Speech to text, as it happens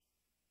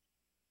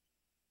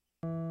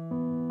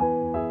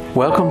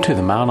Welcome to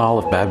the Mount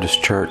Olive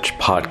Baptist Church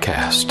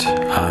podcast.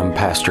 I'm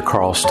Pastor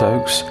Carl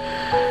Stokes.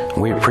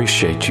 We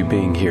appreciate you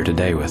being here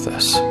today with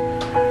us.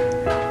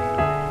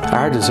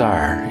 Our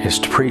desire is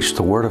to preach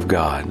the Word of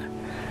God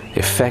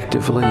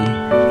effectively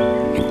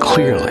and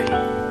clearly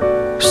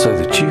so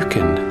that you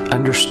can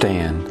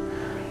understand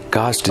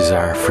God's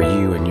desire for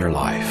you in your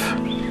life.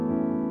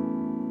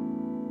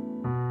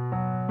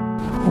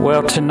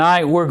 Well,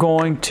 tonight we're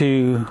going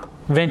to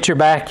venture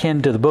back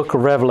into the book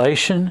of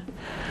Revelation,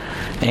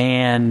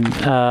 and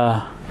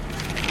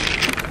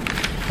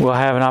we'll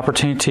have an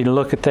opportunity to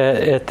look at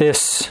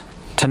this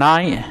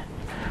tonight.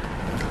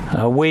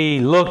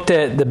 We looked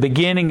at the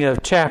beginning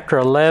of chapter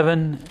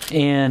 11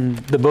 in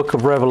the book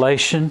of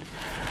Revelation,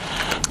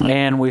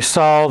 and we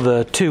saw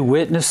the two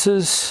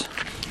witnesses.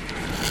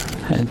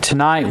 And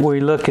tonight we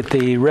look at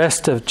the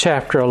rest of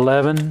chapter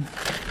 11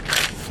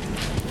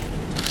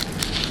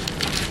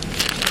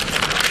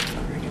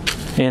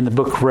 in the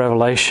book of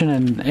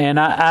Revelation. And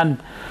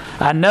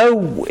I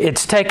know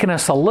it's taken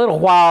us a little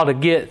while to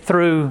get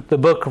through the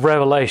book of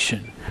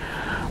Revelation,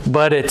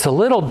 but it's a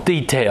little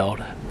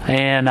detailed,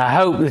 and I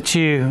hope that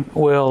you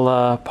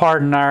will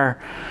pardon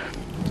our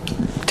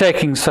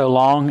taking so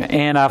long.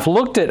 And I've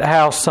looked at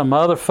how some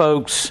other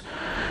folks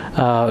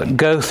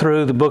go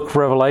through the book of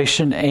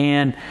Revelation,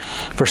 and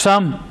for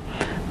some,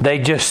 they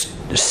just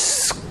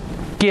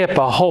skip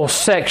a whole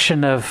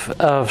section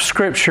of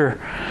Scripture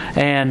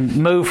and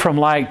move from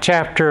like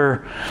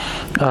chapter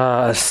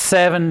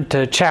 7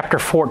 to chapter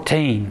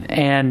 14.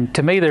 And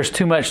to me, there's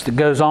too much that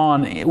goes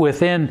on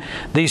within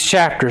these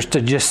chapters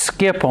to just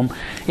skip them.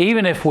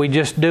 Even if we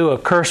just do a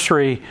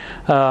cursory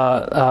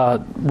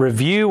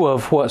review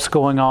of what's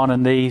going on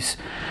in these,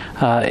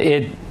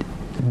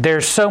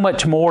 there's so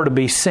much more to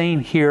be seen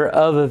here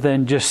other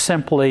than just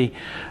simply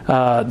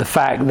the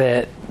fact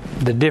that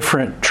the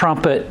different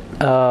trumpet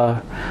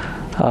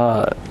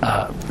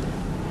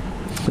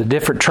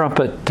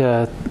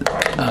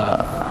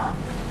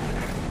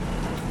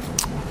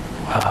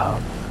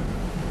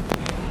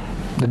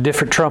the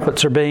different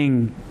trumpets are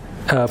being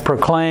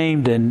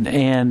proclaimed,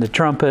 and the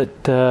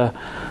trumpet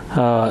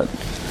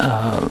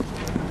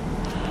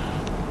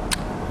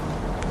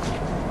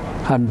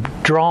I'm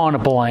drawing a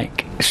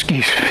blank.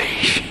 Excuse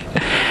me.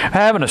 I'm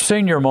having a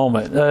senior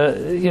moment.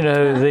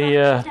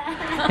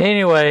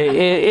 Anyway,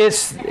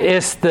 it's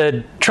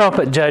the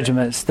trumpet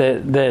judgments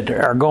that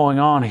are going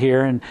on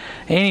here, and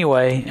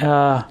anyway,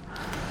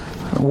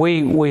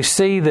 we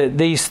see that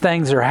these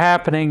things are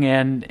happening,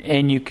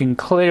 and you can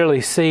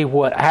clearly see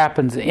what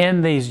happens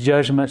in these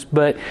judgments,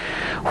 but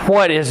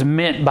what is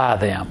meant by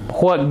them,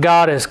 what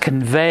God is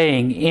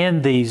conveying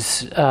in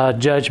these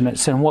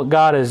judgments, and what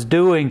God is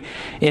doing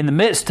in the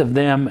midst of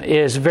them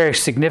is very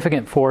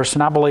significant for us,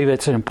 and I believe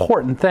it's an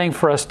important thing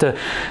for us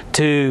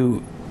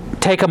to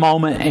take a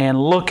moment and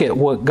look at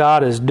what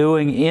God is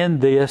doing in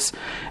this.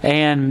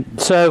 And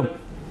so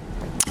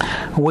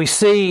we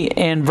see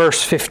in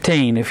verse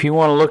 15, if you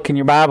want to look in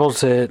your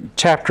Bibles at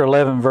chapter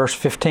 11, verse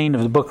 15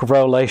 of the book of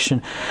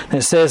Revelation,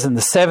 it says, "And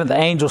the seventh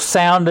angel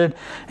sounded,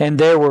 and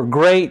there were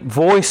great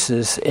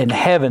voices in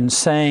heaven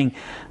saying,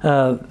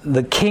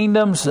 the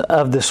kingdoms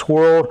of this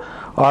world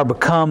are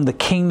become the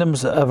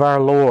kingdoms of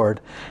our Lord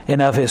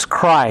and of His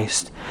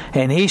Christ,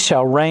 and He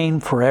shall reign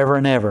forever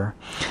and ever.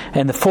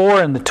 And the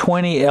 24 and the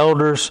 20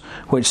 elders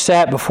which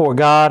sat before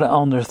God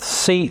on their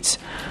seats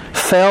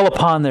fell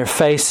upon their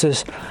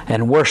faces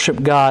and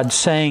worshiped God,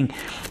 saying,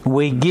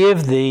 We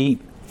give Thee..."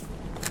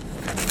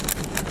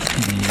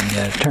 You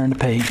got to turn the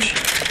page.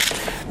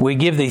 "We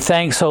give Thee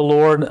thanks, O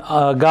Lord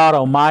God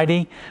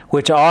Almighty,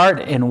 which art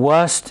and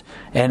wast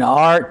and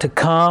art to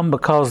come,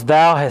 because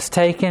Thou hast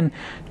taken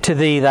to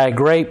Thee Thy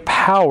great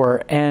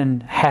power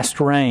and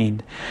hast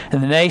reigned.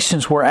 And the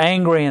nations were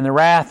angry, and Thy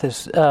wrath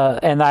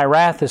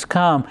is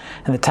come,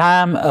 and the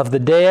time of the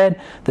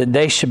dead, that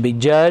they should be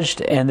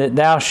judged, and that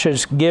Thou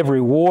shouldst give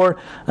reward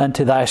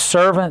unto Thy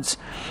servants,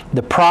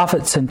 the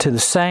prophets, and to the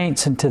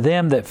saints, and to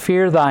them that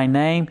fear Thy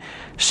name,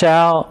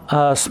 small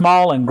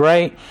and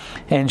great,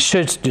 and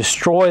shouldst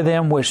destroy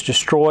them which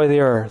destroy the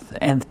earth.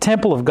 And the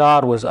temple of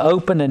God was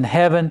opened in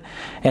heaven,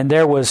 and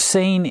there was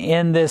seen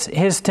in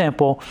His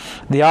temple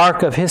the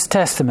ark of His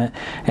testament,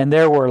 and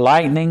there were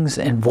lightnings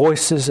and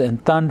voices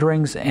and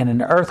thunderings and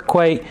an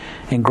earthquake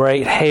and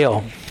great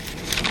hail."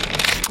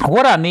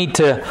 What I need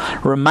to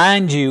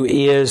remind you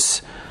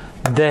is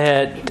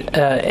that,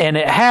 and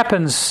it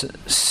happens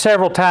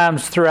several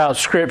times throughout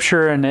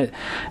Scripture, and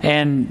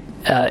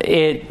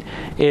it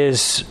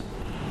is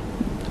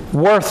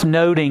worth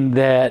noting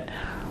that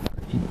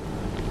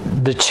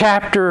the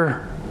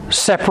chapter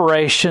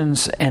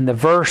separations and the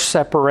verse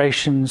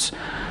separations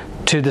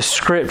to the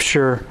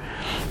Scripture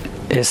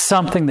is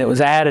something that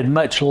was added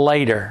much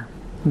later.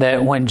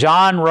 That when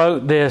John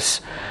wrote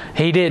this,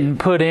 he didn't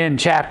put in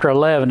chapter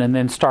 11 and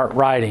then start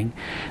writing.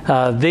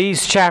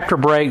 These chapter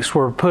breaks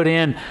were put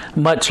in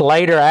much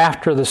later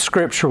after the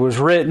Scripture was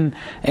written,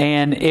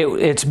 and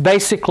it's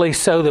basically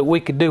so that we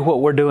could do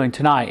what we're doing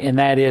tonight, and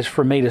that is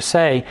for me to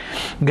say,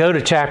 go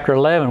to chapter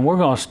 11. We're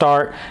going to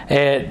start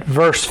at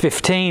verse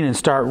 15 and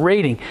start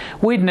reading.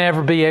 We'd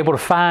never be able to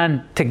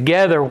find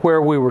together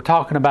where we were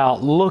talking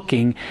about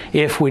looking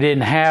if we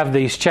didn't have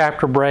these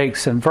chapter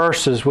breaks and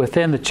verses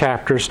within the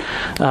chapters.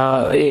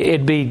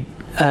 It'd be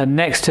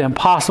next to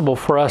impossible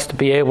for us to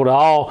be able to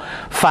all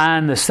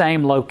find the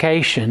same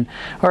location,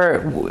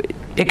 or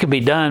it could be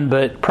done,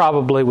 but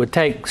probably would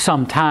take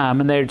some time,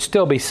 and there'd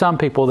still be some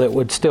people that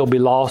would still be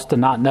lost and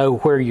not know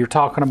where you're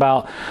talking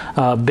about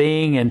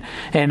being, and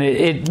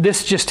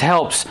this just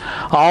helps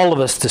all of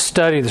us to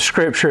study the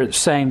Scripture at the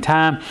same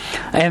time.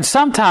 And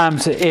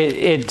sometimes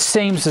it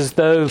seems as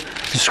though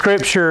the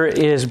Scripture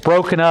is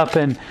broken up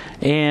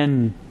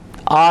in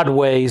odd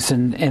ways,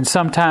 and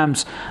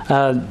sometimes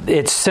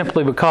it's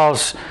simply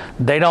because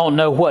they don't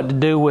know what to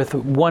do with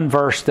one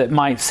verse that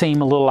might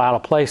seem a little out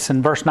of place.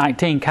 And verse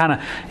 19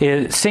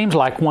 it seems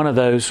like one of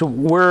those.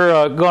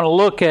 We're going to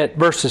look at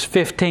verses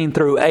 15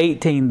 through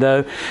 18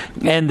 though,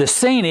 and the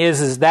scene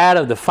is that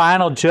of the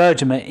final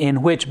judgment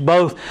in which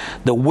both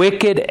the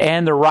wicked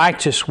and the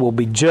righteous will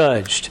be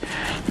judged.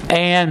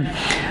 And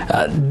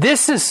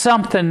this is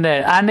something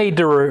that I need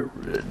to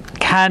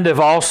kind of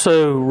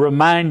also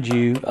remind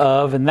you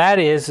of, and that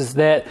is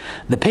that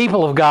the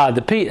people of God,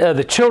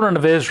 the children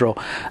of Israel,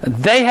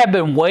 they have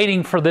been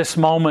waiting for this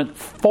moment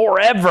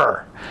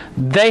forever.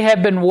 They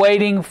have been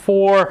waiting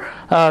for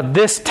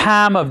this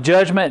time of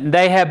judgment, and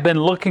they have been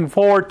looking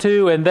forward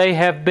to, and they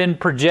have been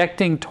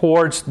projecting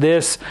towards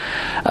this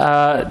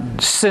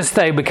since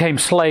they became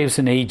slaves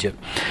in Egypt.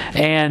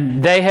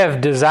 And they have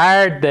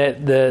desired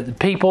that the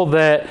people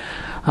that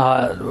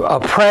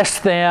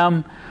oppressed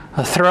them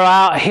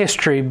throughout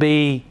history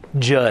be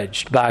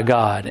judged by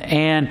God.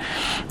 And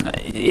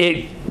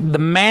the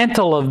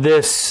mantle of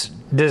this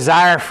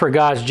desire for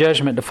God's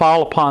judgment to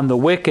fall upon the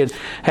wicked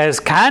has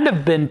kind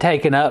of been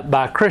taken up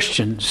by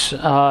Christians,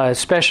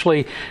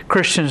 especially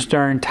Christians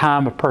during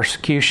time of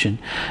persecution.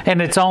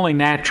 And it's only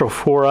natural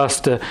for us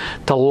to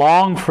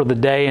long for the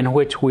day in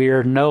which we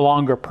are no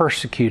longer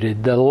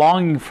persecuted, the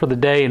longing for the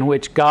day in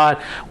which God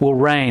will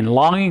reign,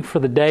 longing for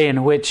the day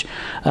in which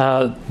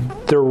the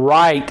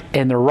right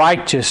and the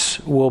righteous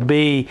will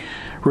be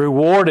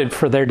rewarded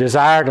for their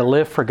desire to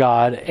live for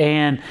God,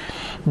 and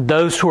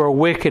those who are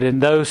wicked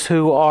and those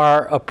who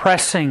are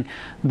oppressing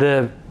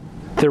the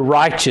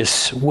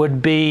righteous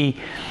would be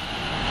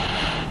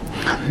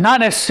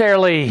not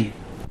necessarily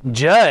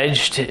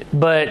judged,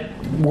 but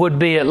would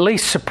be at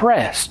least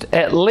suppressed,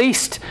 at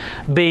least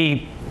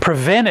be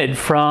prevented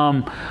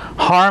from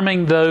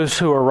harming those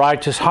who are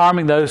righteous,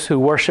 harming those who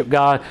worship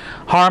God,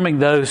 harming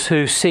those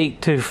who seek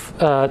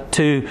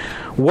to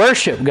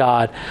worship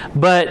God.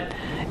 But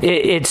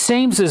it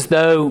seems as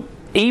though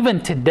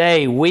even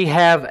today we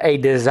have a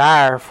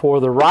desire for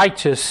the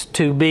righteous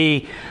to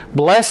be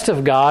blessed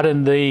of God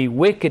and the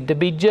wicked to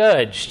be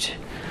judged.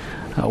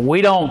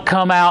 We don't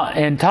come out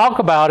and talk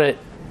about it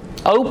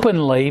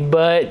openly,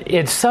 but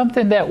it's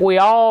something that we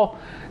all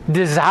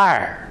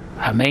desire.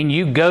 I mean,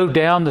 you go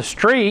down the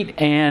street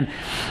and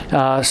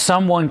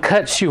someone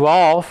cuts you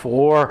off,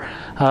 or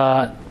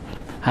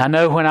I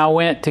know when I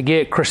went to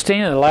get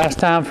Christina the last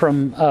time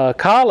from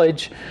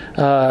college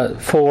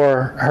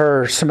for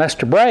her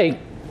semester break,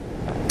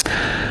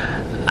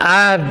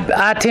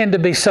 I tend to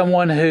be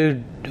someone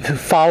who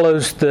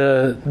follows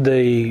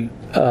the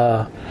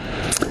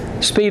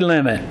speed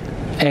limit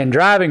and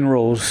driving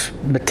rules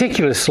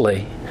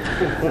meticulously.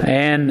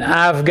 And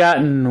I've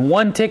gotten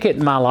one ticket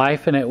in my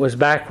life, and it was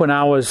back when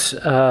I was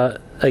a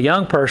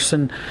young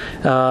person,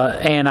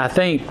 and I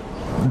think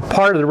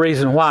part of the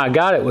reason why I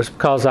got it was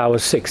because I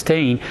was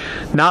 16,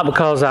 not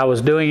because I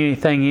was doing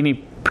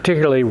anything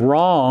particularly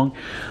wrong,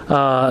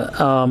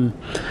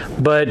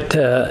 but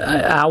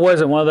I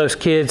wasn't one of those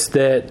kids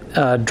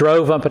that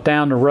drove up and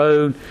down the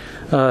road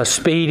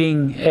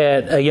speeding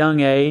at a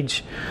young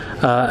age.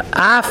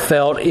 I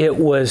felt it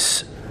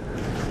was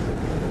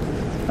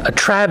a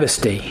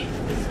travesty.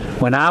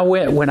 When I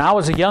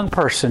was a young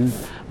person,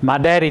 my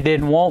daddy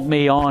didn't want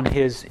me on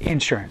his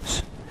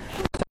insurance.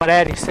 So my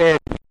daddy said,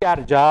 "You got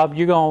a job,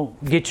 you're going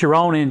to get your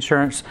own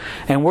insurance,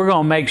 and we're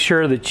going to make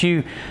sure that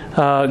you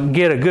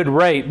get a good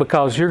rate,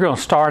 because you're going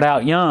to start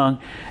out young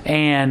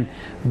and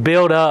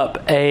build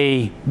up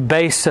a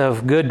base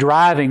of good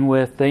driving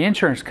with the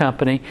insurance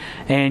company,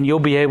 and you'll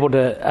be able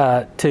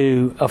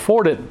to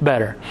afford it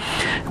better."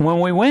 When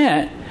we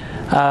went,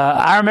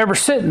 I remember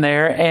sitting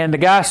there, and the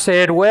guy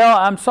said, "Well,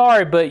 I'm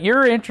sorry, but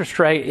your interest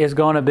rate is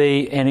going to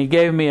be," and he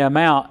gave me an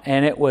amount,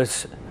 and it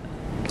was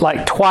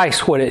like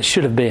twice what it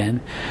should have been.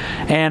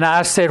 And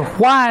I said,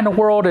 "Why in the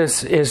world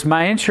is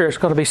my insurance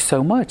going to be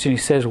so much?" And he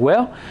says,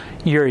 "Well,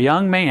 you're a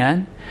young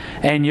man,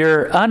 and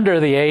you're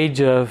under the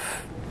age of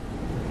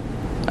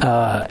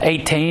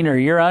 18, or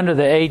you're under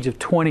the age of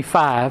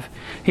 25.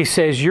 He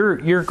says,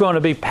 you're going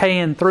to be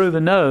paying through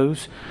the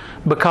nose,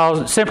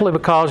 simply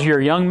because you're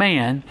a young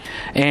man,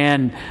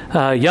 and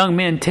young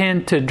men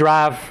tend to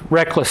drive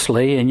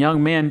recklessly, and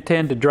young men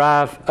tend to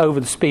drive over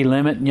the speed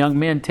limit, and young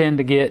men tend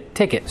to get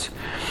tickets.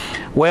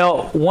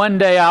 Well, one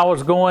day I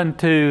was going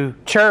to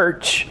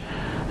church.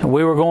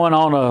 We were going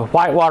on a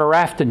whitewater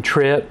rafting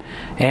trip,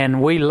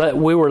 and we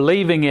were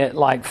leaving at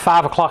like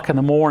 5 o'clock in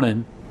the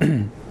morning.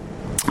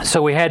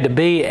 So we had to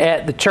be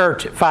at the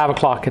church at 5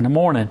 o'clock in the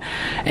morning.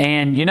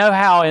 And you know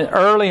how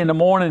early in the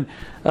morning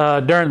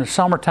during the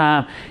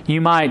summertime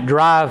you might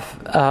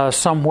drive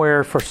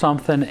somewhere for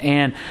something,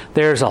 and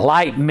there's a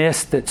light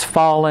mist that's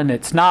falling.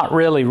 It's not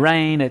really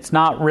rain. It's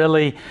not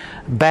really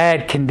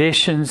bad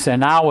conditions.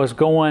 And I was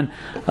going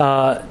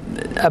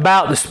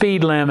about the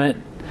speed limit,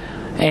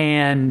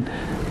 and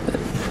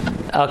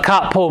a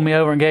cop pulled me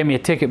over and gave me a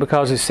ticket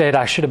because he said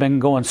I should have been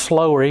going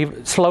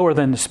slower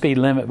than the speed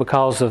limit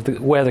because of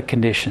the weather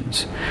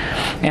conditions.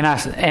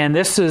 And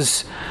this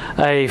is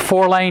a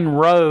 4-lane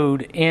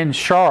road in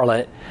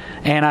Charlotte.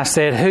 And I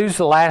said, who's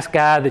the last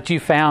guy that you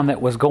found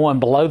that was going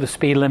below the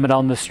speed limit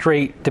on the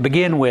street to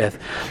begin with,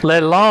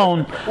 let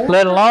alone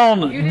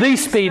the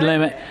speed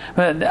limit?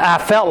 I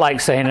felt like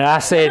saying it. I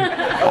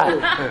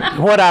said,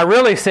 what I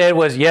really said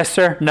was, yes,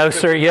 sir, no,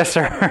 sir, yes,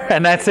 sir,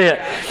 and that's it.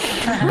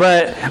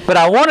 But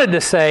I wanted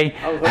to say,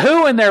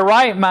 who in their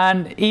right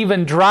mind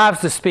even drives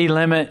the speed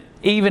limit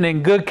even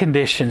in good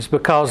conditions?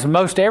 Because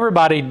most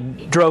everybody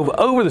drove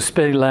over the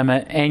speed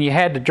limit, and you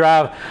had to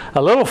drive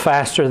a little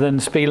faster than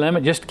the speed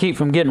limit just to keep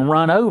from getting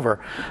run over.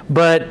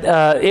 But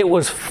it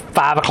was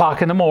 5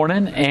 o'clock in the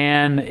morning,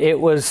 and it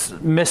was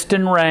mist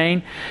and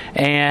rain,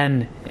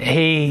 and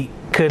he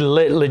could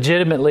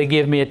legitimately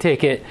give me a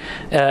ticket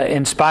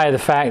in spite of the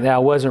fact that I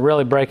wasn't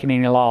really breaking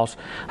any laws.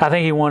 I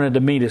think he wanted to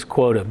meet his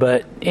quota.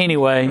 But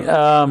anyway,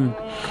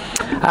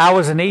 I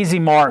was an easy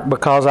mark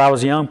because I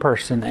was a young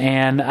person,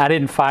 and I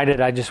didn't fight it.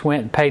 I just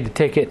went and paid the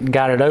ticket and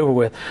got it over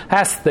with.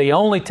 That's the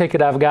only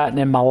ticket I've gotten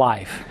in my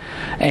life.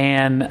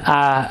 And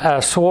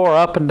I swore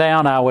up and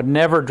down I would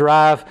never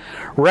drive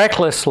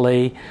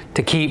recklessly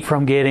to keep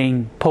from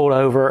getting pulled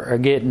over or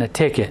getting a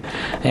ticket.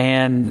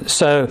 And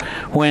so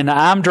when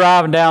I'm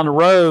driving down the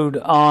road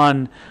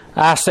on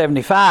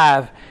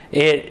I-75,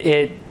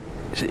 it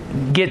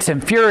gets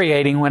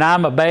infuriating when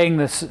I'm obeying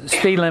the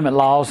speed limit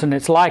laws, and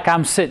it's like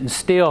I'm sitting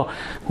still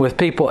with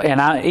people,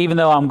 and even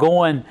though I'm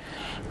going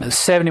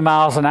 70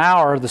 miles an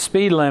hour, the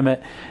speed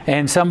limit,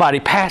 and somebody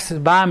passes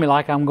by me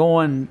like I'm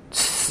going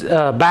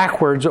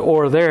backwards,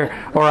 or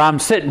I'm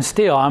sitting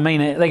still. I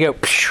mean, they go,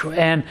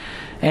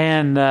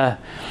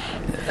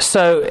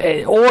 so,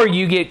 or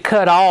you get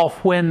cut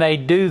off when they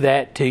do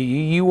that to you.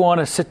 You want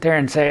to sit there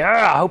and say,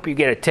 I hope you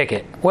get a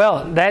ticket.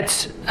 Well,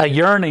 that's a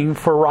yearning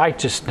for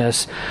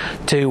righteousness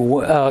to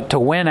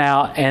win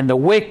out, and the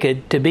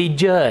wicked to be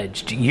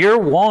judged. You're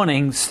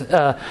wanting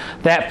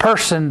that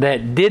person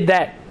that did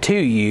that to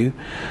you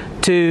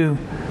to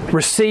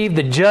receive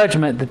the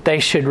judgment that they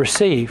should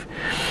receive.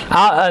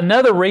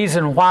 Another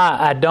reason why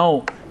I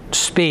don't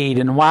speed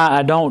and why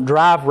I don't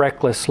drive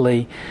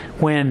recklessly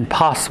when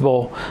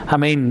possible. I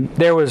mean,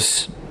 there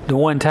was the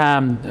one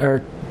time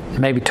or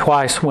maybe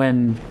twice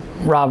when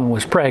Robin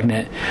was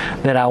pregnant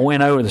that I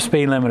went over the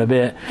speed limit a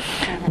bit.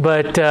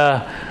 But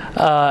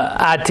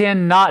I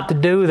tend not to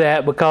do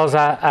that because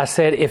I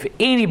said if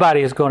anybody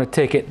is going to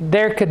ticket,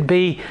 there could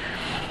be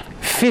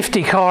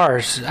 50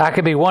 cars. I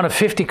could be one of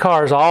 50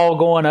 cars all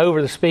going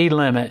over the speed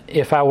limit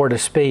if I were to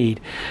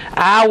speed.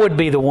 I would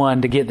be the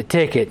one to get the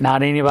ticket,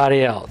 not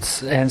anybody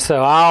else. And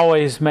so I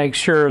always make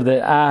sure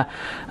that I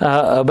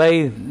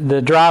obey the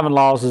driving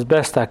laws as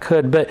best I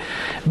could.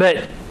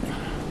 But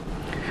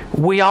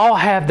we all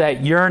have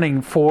that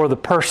yearning for the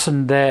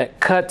person that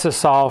cuts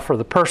us off, or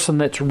the person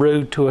that's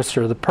rude to us,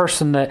 or the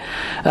person that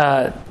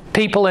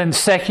people in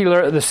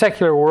the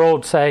secular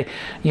world say,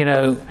 you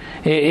know,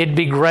 it'd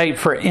be great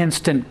for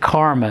instant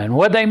karma. And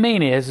what they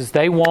mean is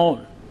they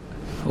want,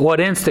 what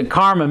instant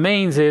karma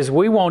means is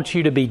we want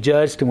you to be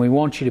judged, and we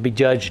want you to be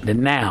judged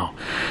now.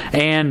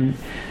 And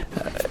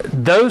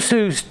those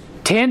who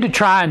tend to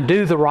try and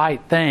do the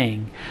right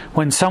thing,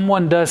 when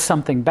someone does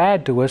something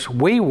bad to us,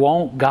 we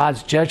want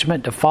God's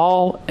judgment to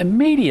fall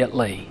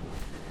immediately.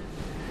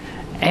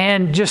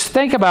 And just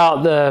think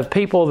about the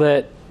people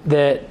that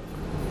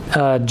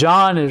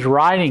John is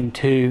writing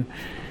to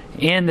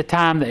in the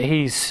time that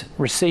he's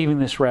receiving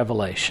this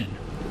revelation.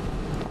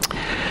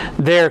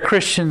 There are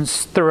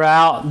Christians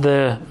throughout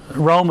the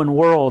Roman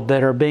world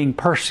that are being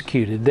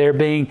persecuted. They're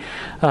being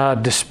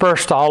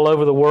dispersed all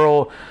over the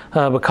world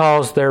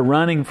because they're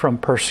running from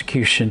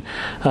persecution.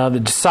 The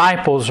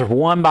disciples,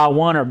 one by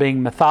one, are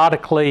being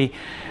methodically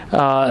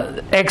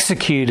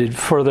executed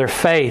for their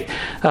faith.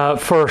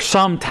 For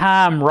some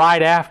time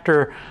right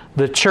after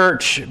the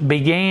church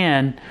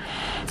began,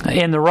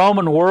 in the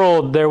Roman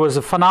world, there was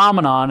a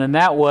phenomenon, and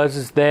that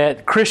was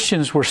that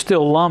Christians were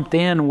still lumped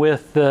in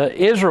with the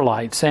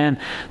Israelites, and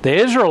the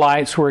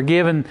Israelites were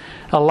given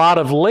a lot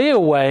of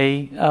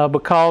leeway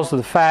because of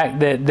the fact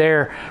that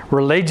their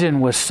religion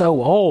was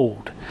so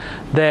old,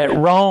 that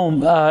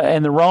Rome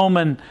and the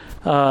Roman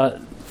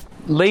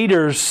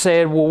leaders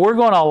said, well, we're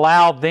going to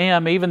allow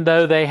them, even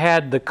though they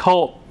had the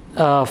cult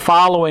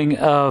following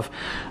of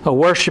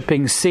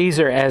worshiping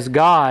Caesar as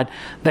God,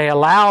 they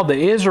allowed the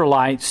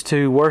Israelites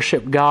to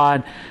worship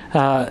God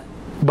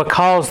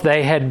because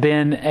they had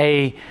been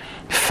a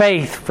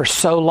faith for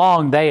so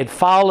long. They had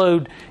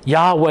followed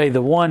Yahweh,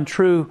 the one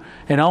true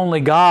and only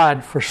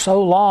God, for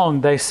so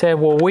long. They said,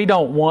 well, we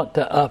don't want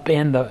to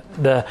upend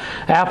the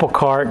apple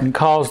cart and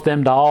cause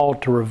them all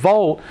to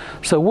revolt,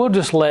 so we'll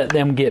just let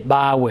them get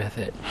by with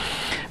it.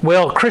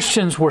 Well,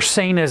 Christians were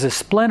seen as a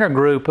splinter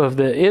group of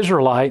the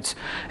Israelites,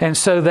 and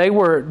so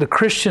the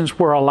Christians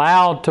were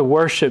allowed to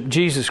worship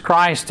Jesus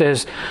Christ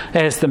as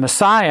the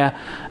Messiah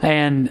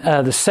and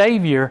the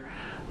Savior,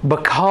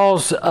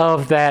 because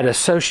of that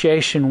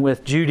association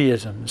with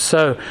Judaism.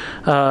 So,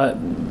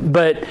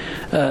 but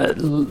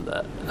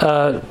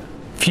a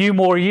few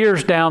more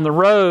years down the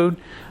road,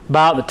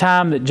 by the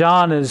time that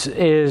John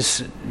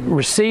is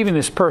receiving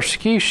this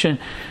persecution,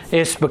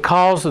 it's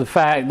because of the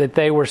fact that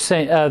they were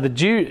saying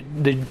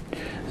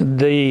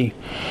the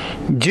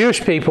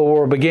Jewish people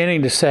were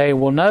beginning to say,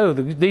 well, no,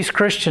 these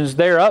Christians,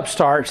 they're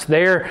upstarts.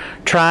 They're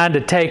trying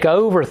to take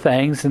over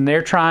things, and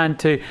they're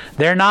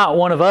not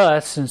one of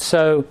us. And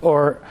so,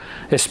 or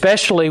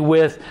especially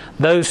with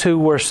those who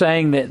were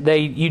saying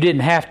that you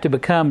didn't have to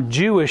become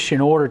Jewish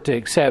in order to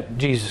accept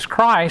Jesus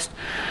Christ,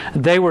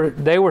 they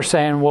were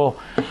saying, well,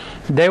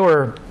 they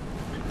were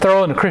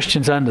throwing the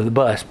Christians under the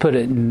bus, put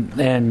it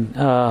in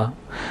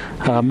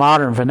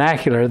modern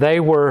vernacular. They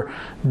were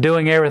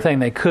doing everything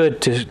they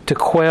could to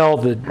quell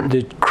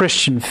the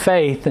Christian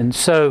faith, and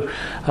so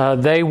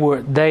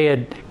they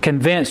had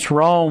convinced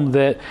Rome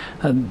that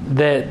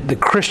the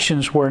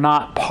Christians were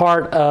not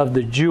part of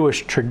the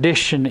Jewish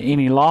tradition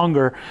any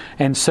longer,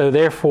 and so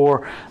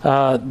therefore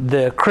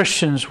the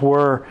Christians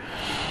were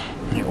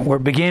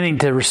beginning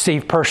to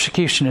receive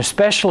persecution,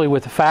 especially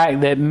with the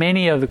fact that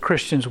many of the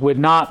Christians would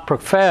not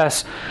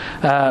profess.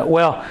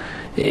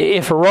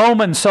 If a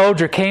Roman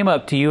soldier came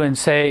up to you and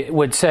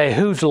would say,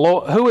 "Who is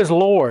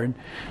Lord?"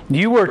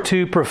 you were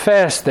to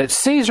profess that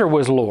Caesar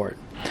was Lord,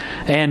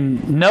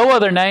 and no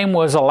other name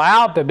was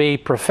allowed to be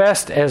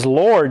professed as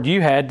Lord.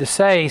 You had to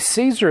say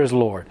Caesar is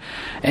Lord.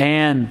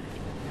 And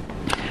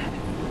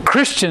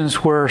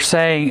Christians were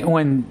saying,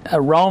 when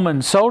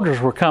Roman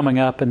soldiers were coming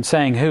up and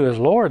saying, "Who is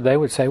Lord?" they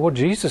would say, "Well,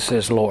 Jesus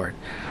is Lord."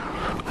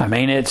 I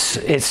mean, it's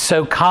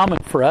so common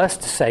for us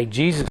to say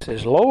Jesus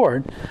is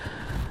Lord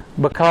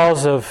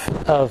because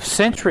of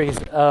centuries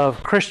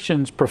of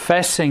Christians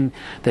professing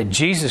that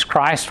Jesus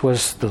Christ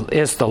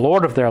is the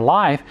Lord of their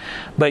life.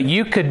 But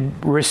you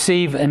could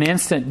receive an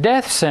instant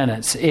death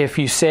sentence if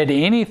you said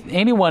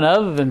anyone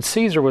other than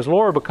Caesar was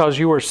Lord, because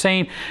you were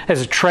seen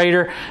as a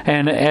traitor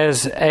and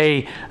as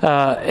a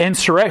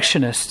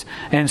insurrectionist.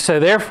 And so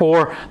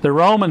therefore the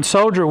Roman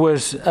soldier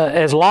was,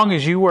 as long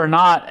as you were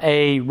not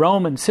a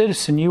Roman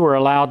citizen, you were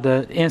allowed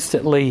to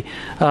instantly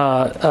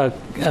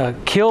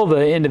kill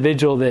the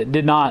individual that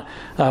did not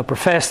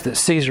profess that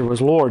Caesar was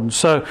Lord. And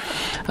so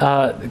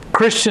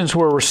Christians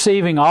were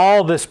receiving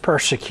all this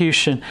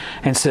persecution,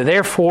 and so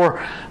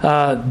therefore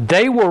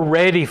they were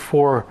ready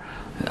for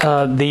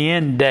the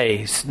end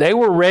days. They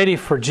were ready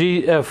for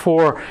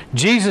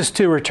Jesus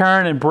to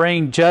return and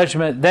bring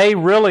judgment. They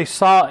really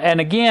saw, and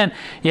again,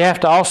 you have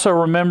to also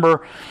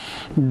remember,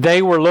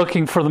 they were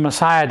looking for the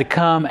Messiah to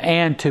come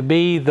and to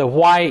be the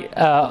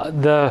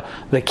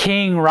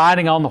king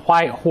riding on the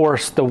white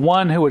horse, the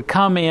one who would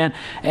come in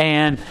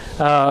and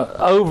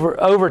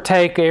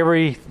overtake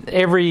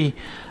every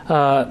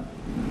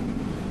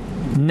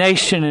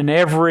nation and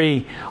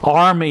every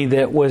army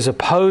that was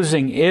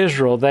opposing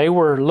Israel. They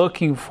were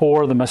looking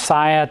for the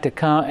Messiah to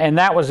come, and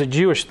that was a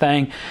Jewish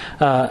thing.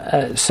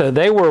 So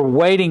they were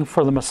waiting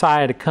for the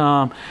Messiah to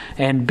come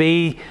and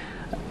be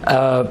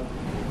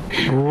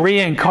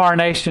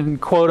reincarnation,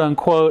 quote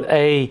unquote,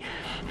 a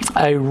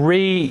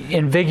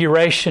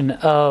reinvigoration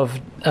of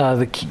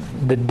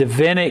the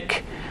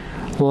Davidic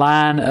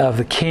line of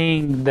the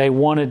king. They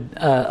wanted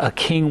a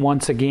king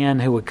once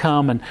again who would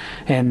come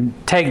and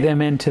take them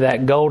into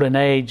that golden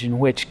age in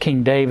which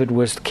King David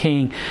was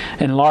king,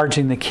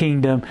 enlarging the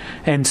kingdom,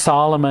 and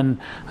Solomon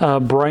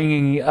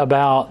bringing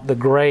about the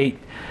great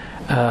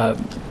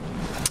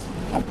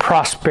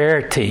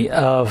prosperity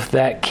of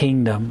that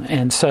kingdom.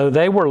 And so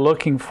they were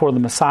looking for the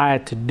Messiah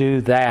to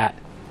do that,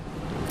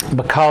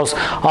 because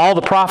all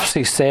the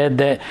prophecies said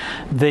that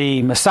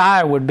the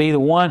Messiah would be the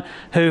one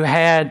who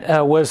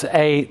was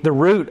the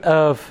root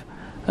of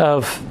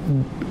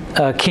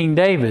King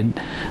David,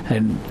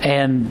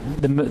 and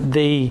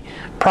the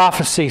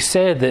prophecy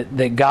said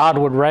that God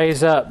would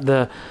raise up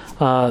the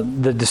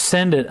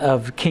descendant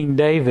of King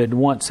David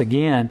once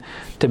again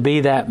to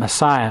be that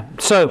Messiah.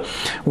 So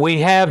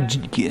we have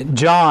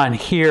John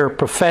here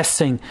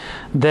professing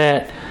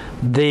that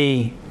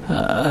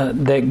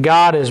that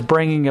God is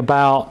bringing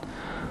about,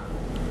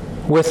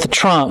 with the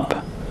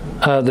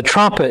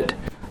trumpet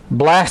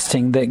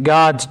blasting, that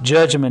God's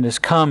judgment is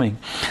coming.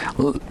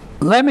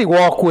 Let me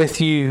walk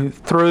with you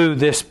through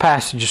this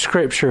passage of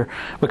Scripture,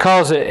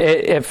 because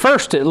at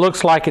first it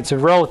looks like it's a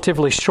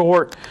relatively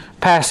short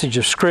passage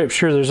of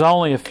Scripture. There's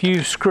only a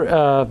few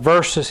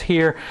verses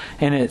here,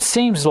 and it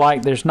seems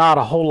like there's not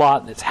a whole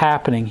lot that's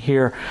happening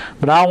here.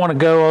 But I want to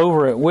go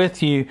over it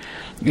with you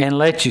and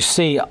let you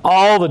see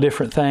all the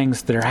different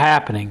things that are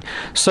happening.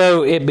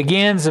 So it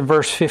begins in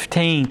verse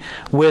 15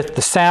 with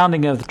the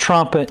sounding of the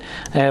trumpet,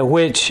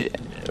 which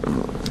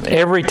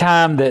every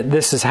time that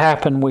this has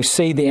happened, we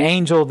see the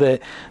angel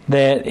that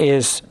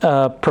is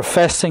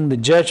professing the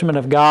judgment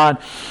of God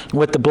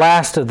with the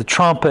blast of the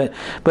trumpet.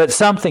 But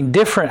something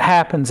different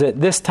happens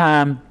at this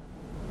time.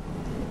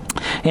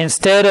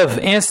 Instead of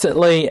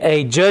instantly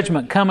a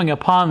judgment coming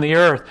upon the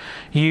earth,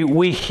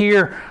 we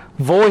hear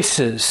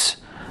voices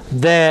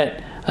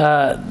that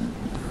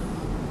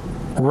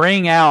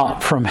ring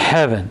out from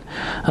heaven.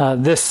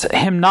 This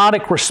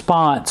hymnotic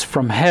response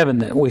from heaven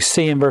that we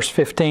see in verse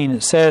 15.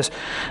 It says,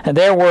 "And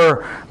there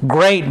were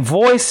great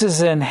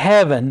voices in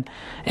heaven,"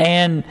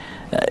 and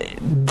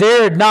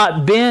there had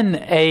not been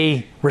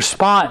a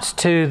response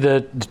to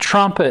the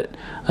trumpet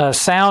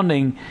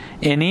sounding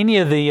in any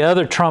of the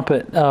other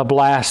trumpet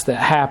blasts that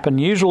happen.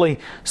 Usually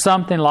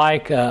something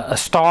like a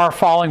star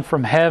falling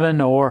from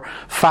heaven, or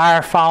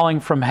fire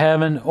falling from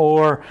heaven,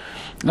 or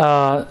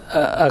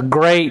a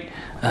great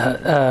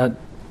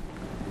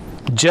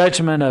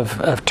judgment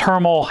of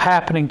turmoil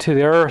happening to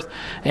the earth.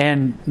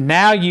 And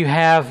now you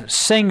have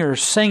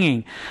singers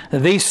singing.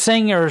 These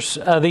singers,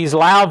 these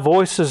loud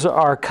voices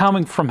are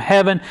coming from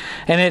heaven,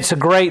 and it's a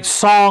great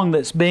song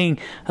that's being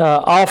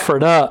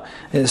offered up.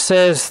 It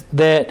says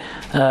that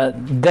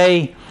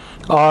they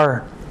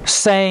are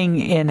saying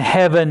in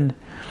heaven,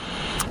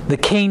 "The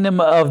kingdom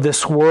of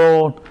this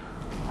world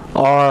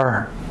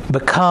are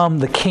become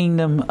the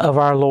kingdom of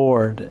our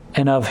Lord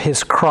and of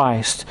His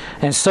Christ."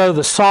 And so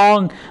the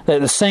song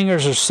that the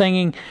singers are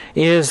singing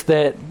is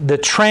that the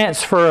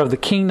transfer of the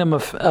kingdom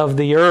of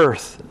the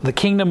earth, the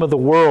kingdom of the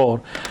world,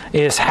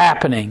 is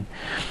happening.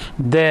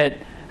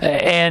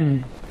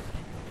 And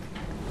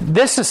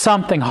this is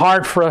something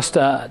hard for us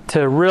to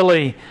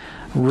really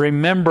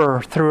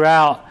remember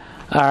throughout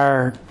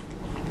our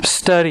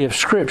study of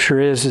Scripture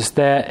is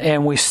that,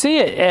 and we see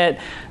it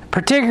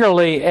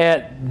particularly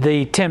at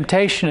the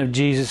temptation of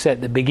Jesus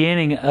at the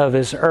beginning of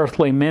His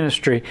earthly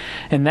ministry,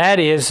 and that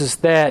is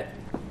that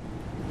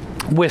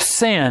with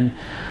sin,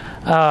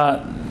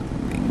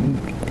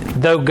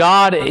 though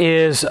God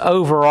is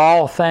over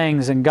all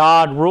things and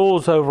God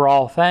rules over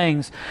all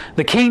things,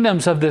 the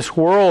kingdoms of this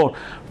world,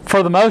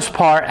 for the most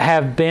part,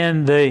 have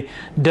been the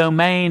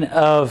domain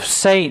of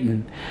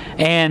Satan.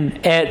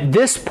 And at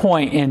this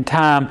point in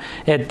time,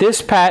 at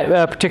this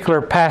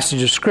particular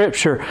passage of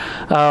Scripture,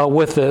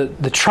 with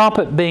the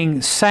trumpet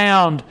being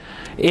sound,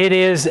 it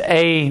is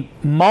a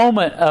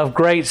moment of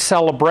great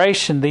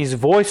celebration. These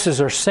voices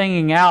are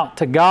singing out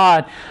to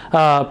God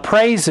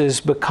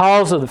praises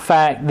because of the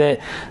fact that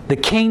the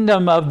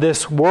kingdom of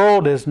this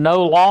world is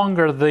no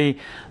longer the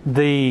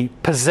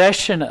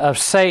possession of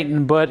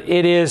Satan, but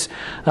it is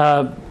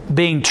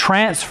being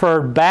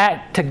transferred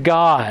back to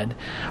God.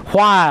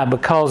 Why?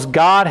 Because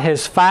God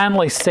has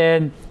finally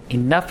said,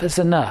 enough is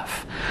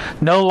enough.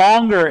 No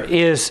longer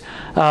is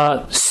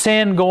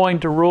sin going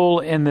to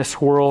rule in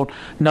this world.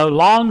 No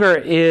longer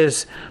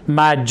is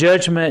my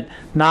judgment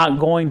not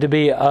going to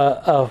be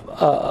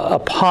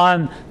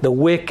upon the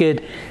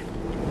wicked.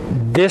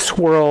 This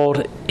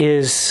world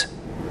is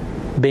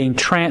being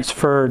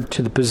transferred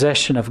to the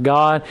possession of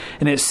God.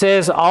 And it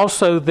says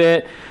also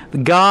that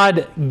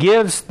God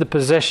gives the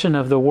possession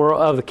of the world,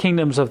 of the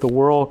kingdoms of the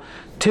world,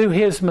 to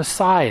His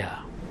Messiah.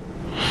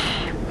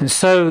 And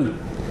so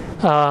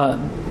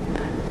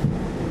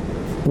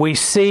we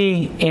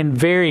see in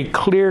very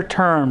clear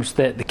terms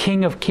that the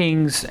King of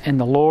Kings and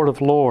the Lord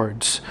of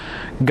Lords,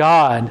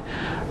 God,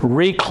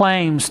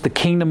 reclaims the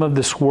kingdom of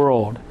this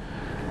world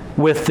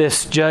with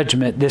this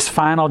judgment, this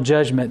final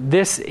judgment.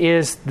 This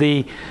is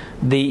the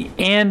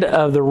end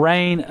of the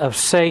reign of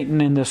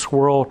Satan in this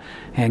world,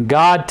 and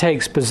God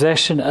takes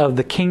possession of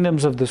the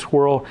kingdoms of this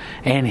world,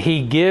 and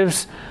He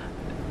gives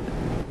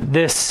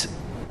this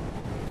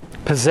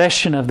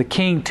possession of the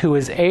king to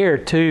His heir,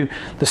 to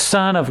the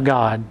Son of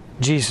God,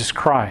 Jesus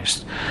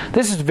Christ.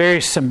 This is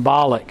very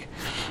symbolic.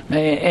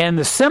 And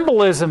the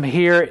symbolism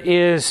here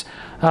is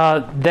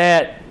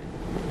that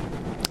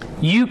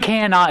you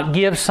cannot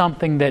give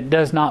something that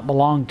does not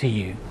belong to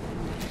you.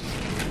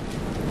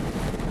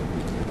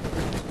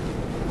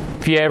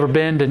 If you ever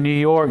been to New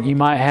York, you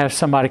might have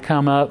somebody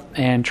come up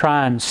and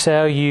try and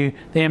sell you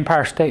the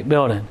Empire State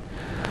Building,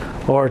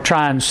 or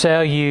try and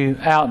sell you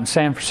out in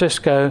San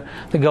Francisco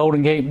the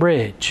Golden Gate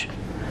Bridge.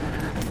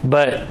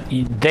 But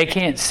they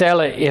can't sell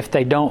it if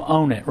they don't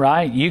own it,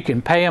 right? You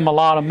can pay them a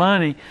lot of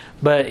money,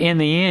 but in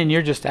the end,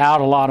 you're just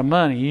out a lot of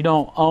money. You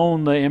don't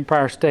own the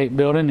Empire State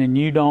Building, and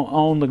you don't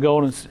own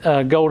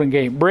the Golden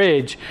Gate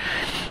Bridge.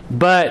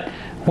 But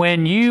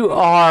when you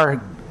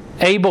are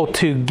able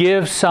to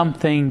give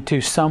something to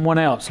someone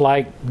else,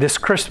 like this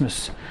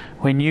Christmas,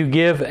 when you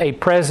give a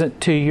present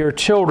to your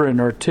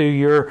children, or to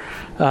your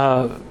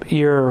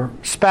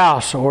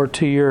spouse, or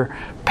to your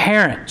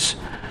parents,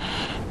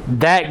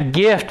 that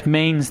gift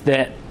means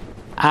that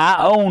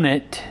I own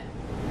it,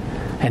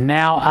 And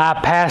now I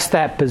pass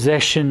that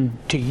possession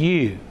to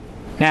you.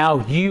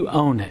 Now you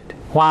own it.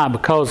 Why?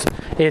 Because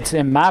it's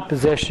in my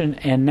possession,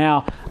 and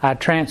now I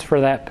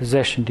transfer that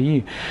possession to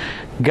you.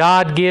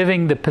 God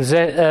giving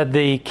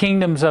the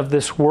kingdoms of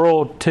this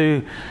world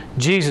to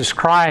Jesus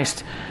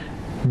Christ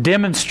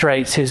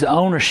demonstrates His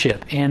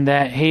ownership in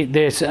that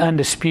it's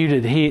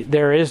undisputed.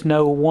 There is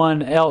no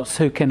one else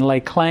who can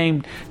lay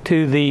claim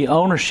to the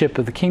ownership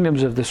of the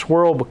kingdoms of this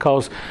world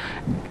because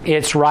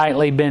it's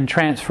rightly been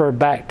transferred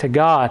back to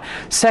God.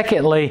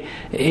 Secondly,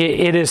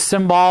 it is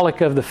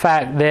symbolic of the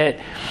fact that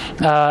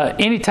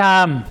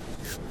anytime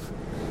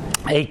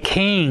a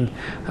king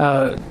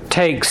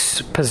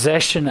takes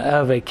possession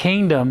of a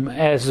kingdom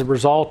as a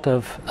result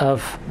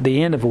of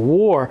the end of a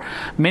war,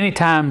 many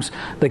times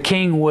the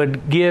king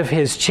would give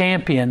his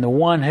champion, the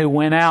one who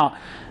went out,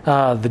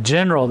 the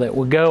general that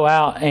would go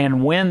out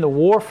and win the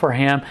war for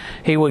him,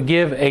 he would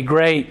give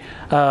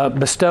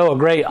bestow a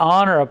great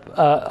honor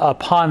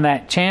upon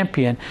that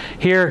champion.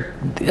 Here,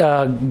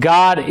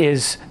 God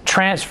is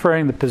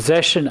transferring the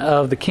possession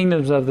of the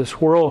kingdoms of this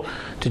world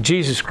to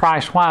Jesus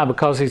Christ. Why?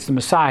 Because He's the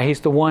Messiah. He's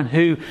the one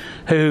who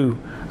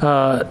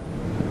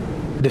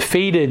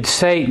defeated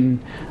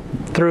Satan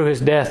through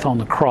His death on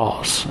the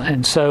cross.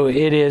 And so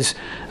it is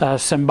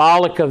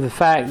symbolic of the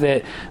fact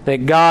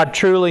that God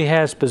truly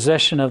has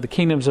possession of the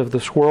kingdoms of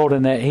this world,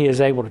 and that He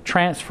is able to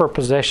transfer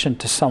possession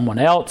to someone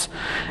else,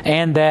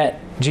 and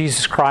that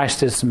Jesus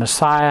Christ is the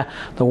Messiah,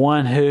 the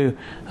one who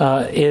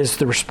is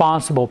the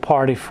responsible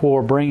party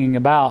for bringing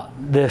about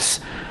this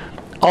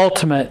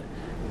ultimate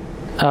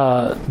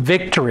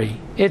victory.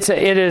 It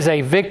is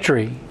a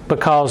victory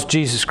because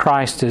Jesus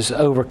Christ has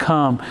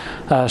overcome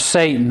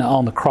Satan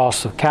on the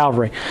cross of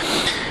Calvary.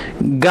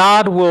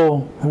 God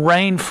will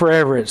reign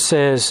forever, it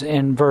says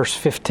in verse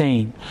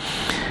 15.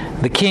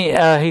 The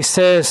king, he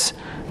says,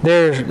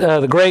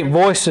 the great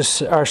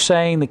voices are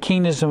saying the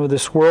kingdoms of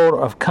this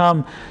world have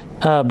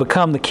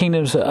become the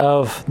kingdoms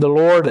of the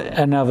Lord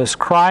and of His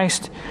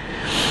Christ,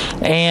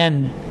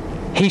 and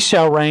He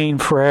shall reign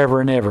forever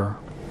and ever.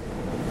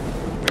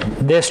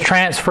 This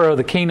transfer of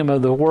the kingdom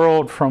of the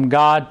world from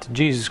God to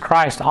Jesus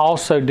Christ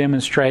also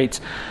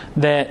demonstrates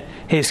that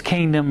His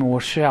kingdom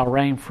shall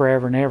reign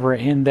forever and ever,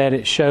 in that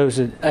it shows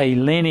a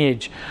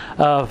lineage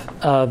of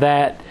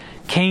that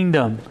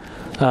kingdom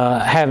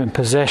having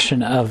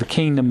possession of the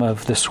kingdom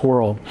of this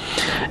world.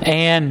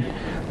 And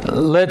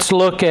let's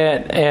look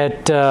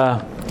at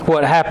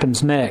what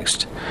happens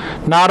next.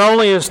 Not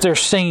only is there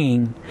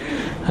singing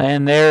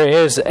and there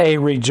is a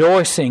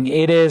rejoicing,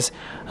 it is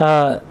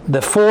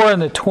the 4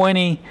 and the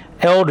 20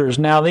 elders.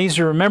 Now these,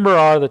 remember,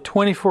 are the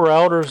 24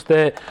 elders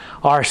that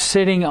are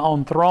sitting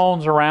on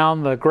thrones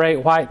around the great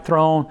white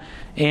throne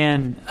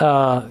in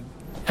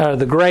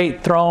the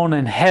great throne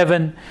in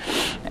heaven.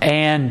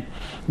 And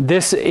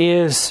this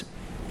is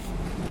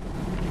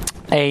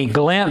a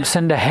glimpse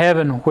into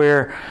heaven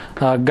where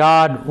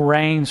God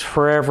reigns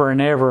forever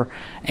and ever.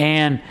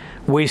 And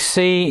we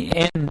see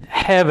in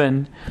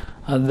heaven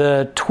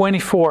the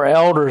 24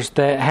 elders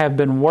that have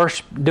been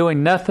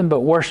doing nothing but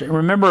worship.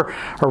 Remember,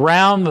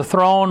 around the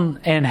throne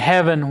in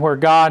heaven where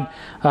God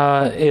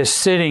is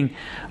sitting,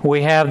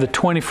 we have the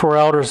 24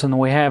 elders and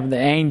we have the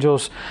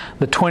angels.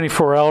 The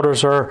 24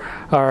 elders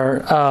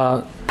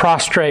are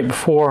prostrate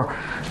before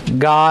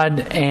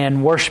God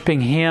and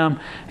worshiping Him,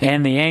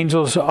 and the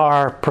angels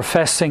are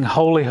professing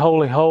holy,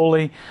 holy,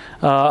 holy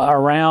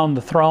around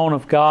the throne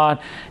of God.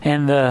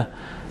 And the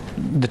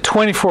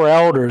 24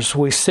 elders,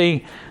 we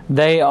see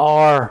they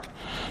are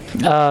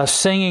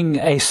singing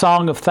a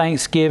song of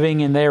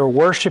thanksgiving, and they are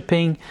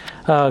worshiping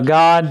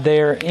God.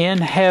 They're in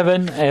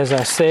heaven, as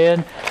I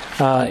said,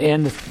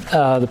 in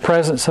the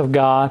presence of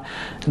God.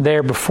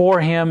 They're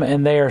before Him,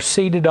 and they are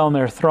seated on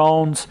their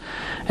thrones.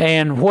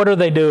 And what are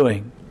they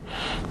doing?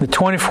 The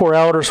 24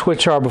 elders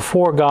which are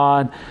before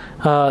God,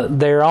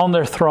 they're on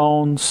their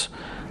thrones.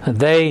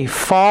 They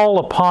fall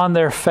upon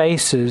their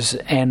faces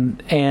and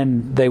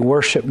they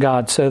worship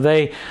God. So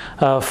they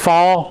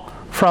fall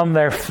from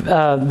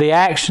the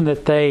action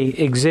that they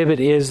exhibit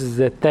is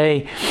that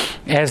they,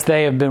 as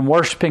they have been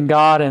worshiping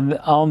God and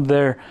on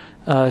their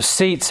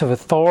seats of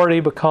authority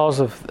because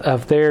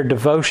of their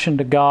devotion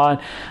to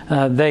God,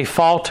 they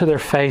fall to their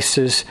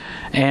faces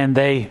and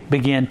they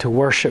begin to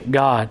worship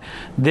God.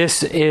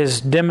 This is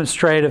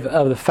demonstrative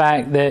of the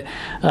fact that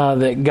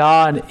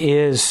God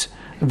is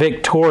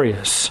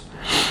victorious.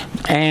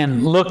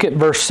 And look at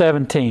verse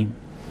 17.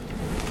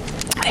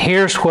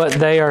 Here's what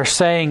they are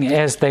saying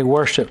as they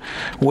worship.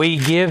 We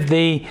give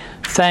Thee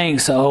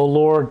thanks, O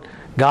Lord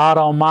God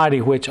Almighty,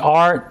 which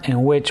art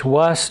and which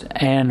wast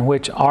and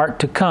which art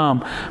to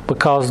come,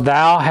 because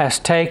Thou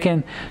hast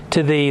taken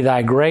to Thee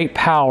Thy great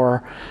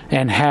power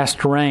and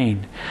hast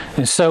reigned.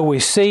 And so we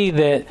see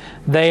that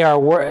they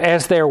are,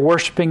 as they are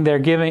worshiping,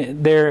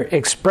 they're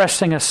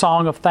expressing a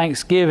song of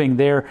thanksgiving.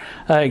 They're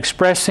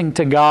expressing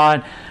to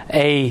God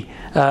a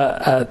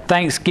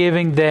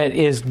thanksgiving that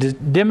is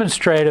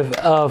demonstrative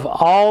of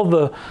all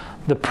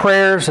the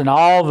prayers and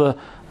all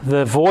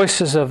the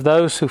voices of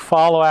those who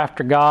follow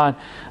after God.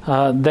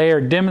 They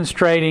are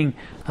demonstrating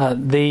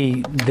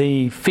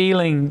the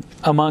feeling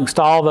amongst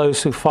all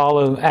those who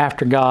follow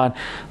after God.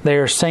 They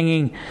are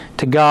singing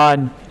to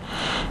God,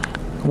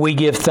 "We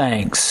give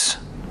thanks."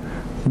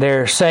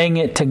 They're saying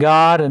it to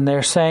God, and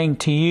they're saying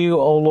to you,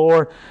 O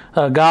Lord,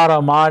 God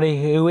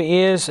Almighty, who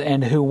is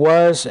and who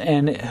was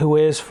and who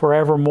is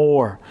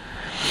forevermore.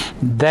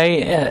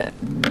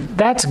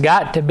 That's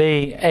got to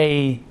be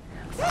a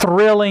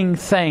thrilling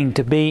thing,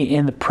 to be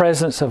in the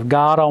presence of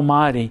God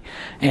Almighty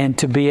and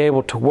to be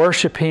able to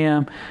worship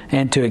Him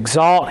and to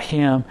exalt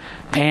Him,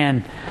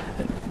 and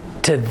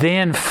to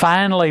then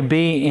finally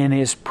be in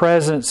His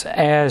presence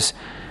as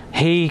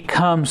He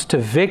comes to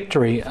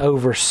victory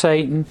over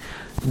Satan,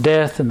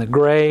 death, and the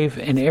grave,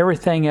 and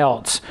everything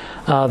else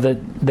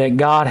that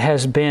God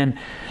has been.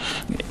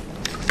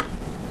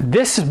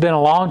 This has been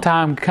a long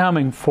time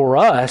coming for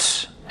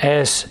us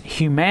as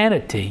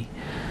humanity,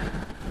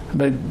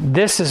 but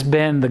this has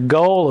been the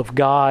goal of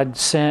God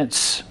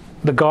since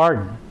the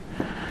garden.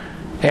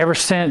 Ever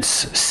since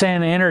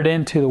sin entered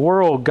into the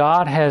world,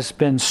 God has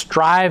been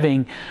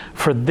striving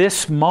for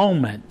this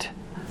moment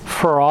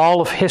for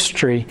all of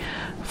history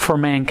for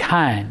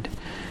mankind.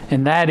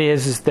 And that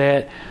is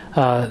that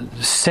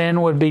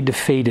sin would be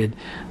defeated,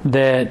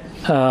 that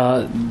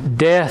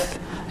death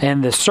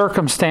and the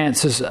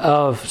circumstances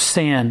of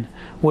sin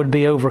would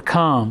be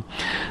overcome,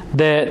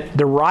 that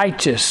the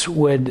righteous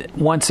would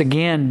once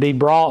again be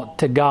brought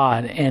to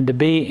God and to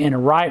be in a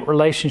right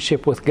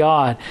relationship with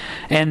God,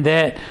 and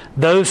that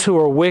those who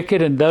are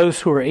wicked and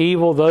those who are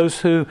evil,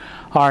 those who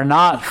are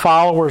not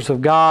followers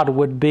of God,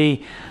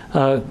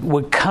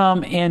 would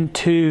come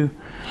into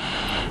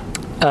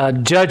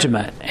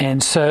judgment.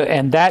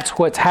 And that's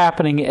what's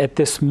happening at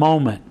this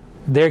moment.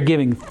 They're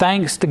giving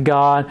thanks to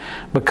God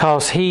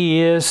because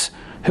He is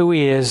who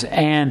He is,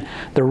 and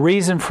the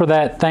reason for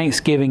that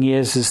thanksgiving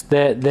is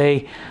that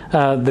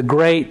the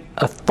great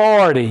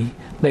authority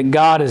that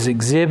God is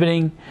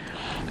exhibiting,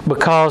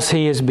 because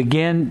He's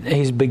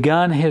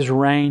begun His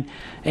reign.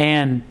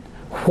 And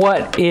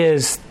what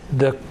is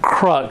the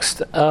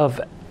crux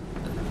of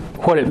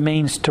what it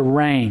means to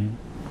reign?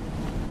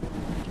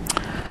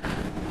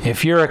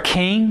 If you're a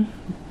king,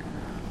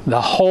 the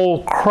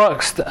whole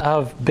crux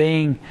of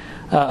being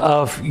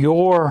of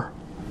your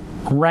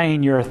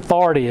reign, your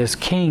authority as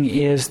king,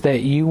 is that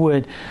you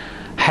would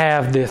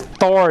have the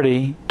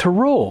authority to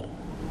rule.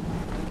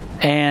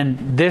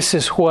 And this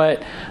is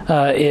what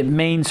it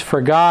means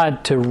for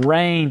God to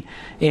reign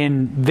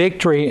in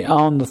victory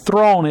on the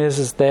throne,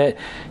 is that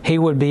He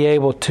would be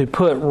able to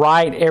put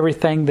right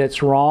everything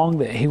that's wrong,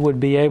 that He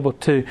would be able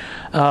to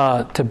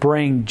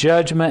bring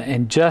judgment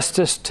and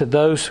justice to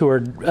those who are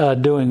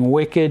doing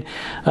wicked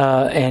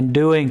and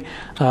doing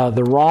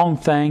the wrong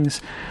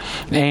things,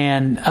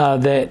 and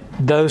that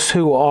those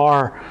who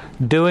are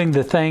doing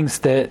the things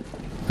that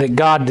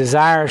God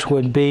desires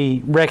would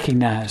be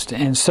recognized.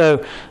 And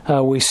so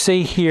we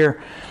see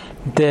here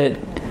that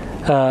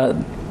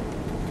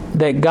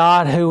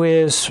God, who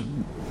is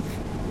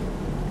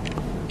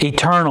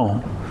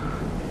eternally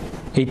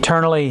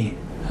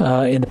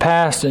in the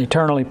past, and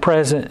eternally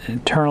present,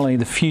 and eternally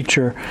the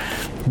future,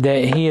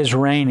 that He is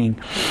reigning.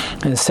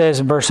 And it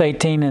says in verse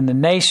 18, "And the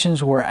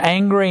nations were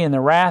angry, and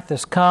the wrath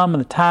is come, and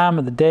the time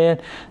of the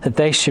dead, that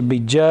they should be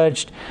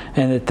judged,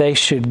 and that they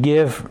should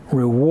give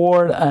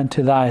reward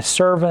unto Thy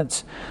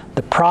servants,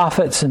 the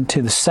prophets, and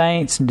to the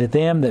saints, and to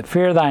them that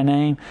fear Thy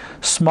name,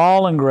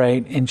 small and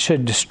great, and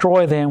should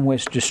destroy them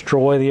which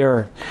destroy the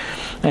earth."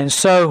 And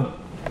so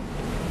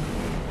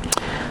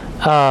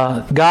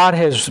God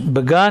has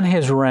begun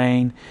His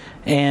reign,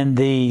 and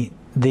the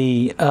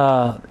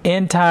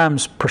end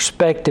times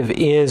perspective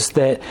is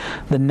that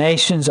the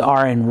nations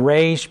are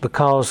enraged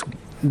because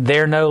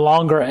they're no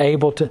longer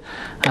able to.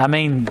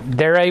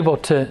 They're able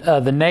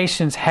to. The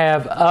nations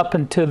have up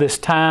until this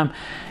time,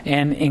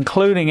 and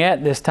including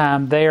at this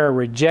time, they are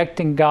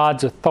rejecting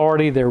God's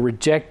authority. They're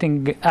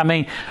rejecting.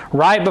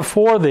 Right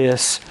before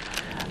this.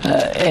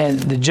 And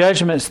the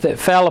judgments that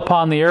fell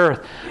upon the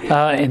earth,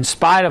 in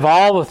spite of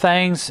all the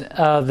things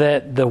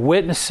that the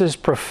witnesses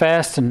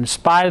professed, and in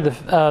spite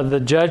of the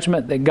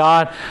judgment that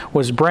God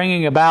was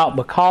bringing about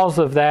because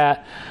of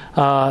that,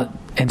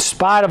 in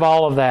spite of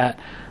all of that,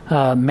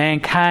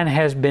 mankind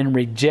has been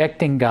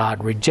rejecting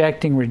God,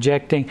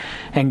 rejecting,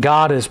 and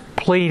God is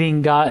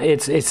pleading. God,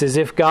 it's as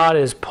if God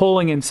is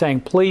pulling and saying,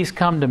 "Please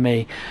come to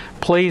me,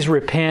 please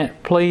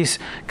repent, please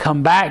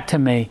come back to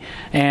me."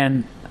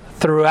 And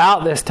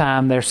throughout this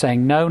time, they're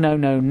saying, no,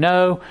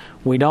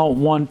 we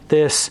don't want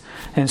this.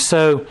 And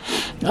so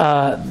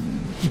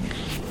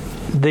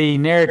the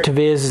narrative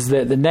is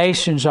that the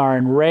nations are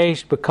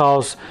enraged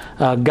because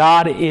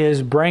God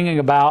is bringing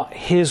about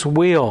His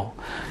will.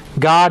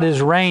 God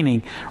is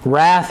reigning.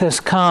 Wrath has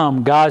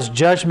come. God's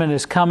judgment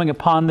is coming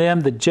upon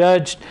them. The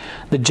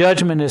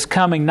judgment is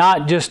coming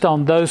not just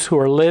on those who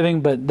are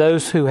living, but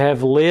those who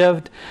have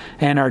lived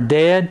and are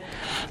dead.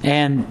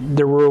 And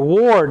the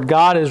reward,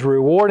 God is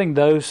rewarding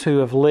those who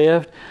have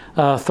lived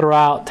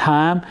throughout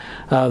time.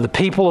 The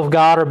people of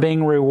God are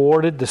being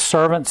rewarded, the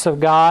servants of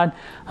God,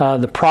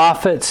 the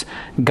prophets,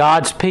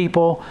 God's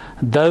people,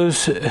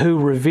 those who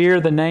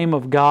revere the name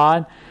of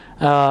God.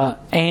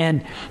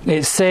 And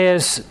it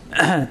says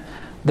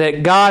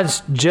that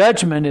God's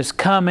judgment is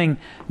coming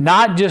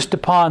not just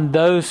upon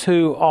those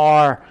who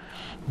are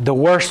the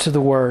worst of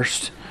the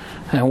worst.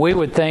 And we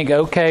would think,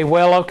 you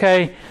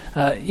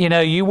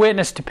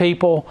witness to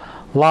people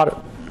a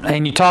lot,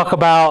 and you talk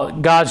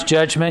about God's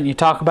judgment, you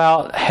talk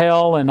about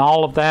hell and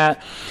all of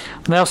that.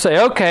 And they'll say,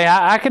 okay,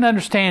 I can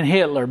understand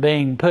Hitler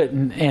being put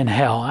in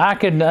hell. I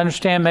can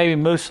understand maybe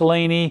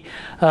Mussolini,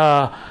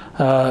 Mao,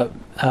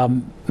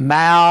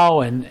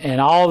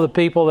 and all the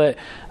people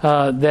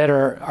that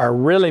are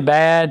really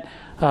bad.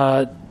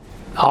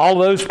 All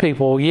those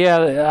people,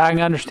 I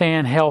can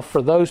understand hell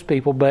for those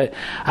people, but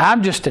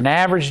I'm just an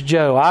average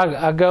Joe.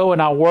 I go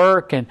and I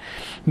work, and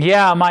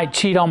I might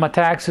cheat on my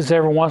taxes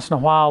every once in a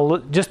while,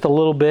 just a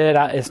little bit.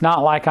 It's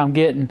not like I'm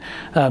getting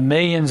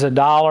millions of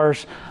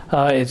dollars.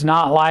 It's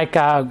not like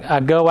I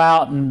go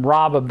out and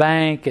rob a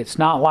bank. It's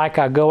not like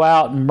I go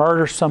out and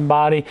murder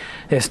somebody.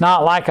 It's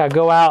not like I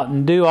go out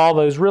and do all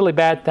those really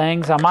bad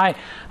things. I might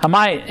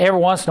every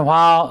once in a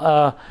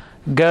while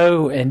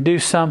go and do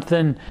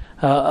something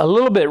a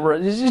little bit,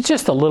 it's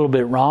just a little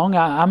bit wrong.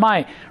 I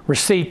might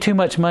receive too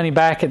much money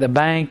back at the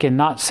bank and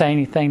not say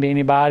anything to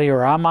anybody,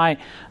 or I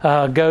might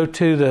go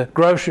to the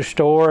grocery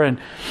store and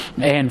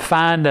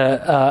find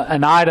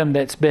an item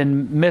that's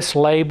been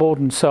mislabeled,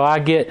 and so I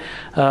get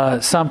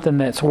something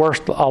that's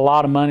worth a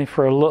lot of money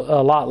for a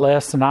lot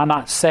less, and I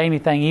not say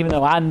anything even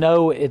though I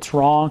know it's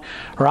wrong.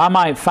 Or I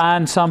might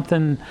find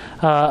something,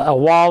 a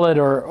wallet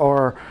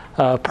or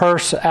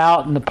purse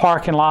out in the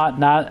parking lot,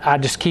 and I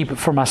just keep it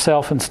for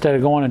myself instead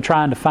of going and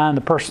trying to find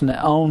the person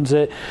that owns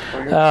it.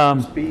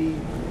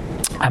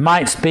 I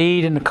might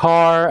speed in the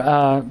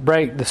car,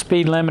 break the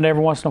speed limit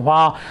every once in a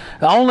while,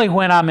 only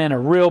when I'm in a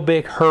real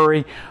big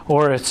hurry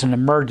or it's an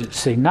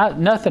emergency.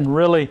 Nothing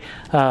really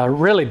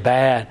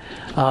bad.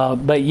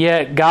 But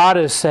yet God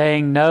is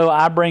saying, no,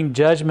 I bring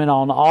judgment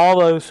on all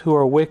those who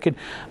are wicked,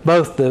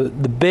 both the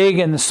big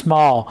and the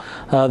small,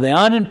 the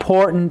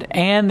unimportant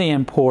and the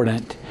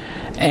important.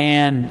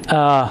 And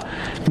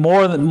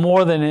more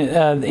than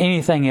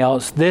anything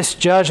else, this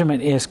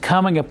judgment is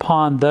coming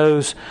upon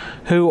those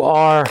who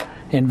are,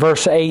 in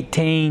verse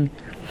 18,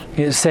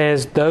 it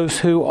says, those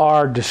who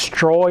are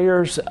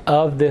destroyers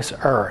of this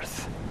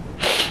earth.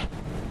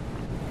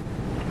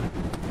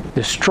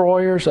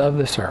 Destroyers of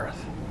this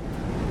earth.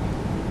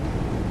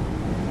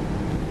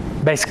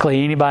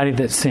 Basically anybody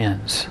that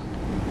sins.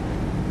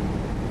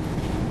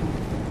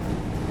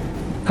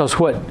 Because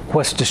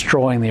what's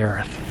destroying the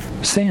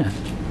earth? Sin.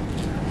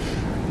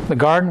 The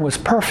garden was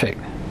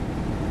perfect.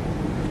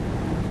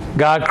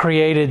 God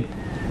created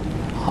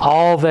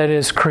all that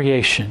is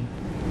creation.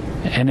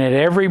 And at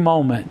every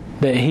moment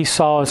that He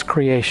saw His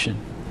creation,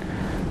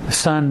 the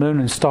sun, moon,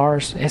 and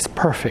stars, it's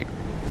perfect.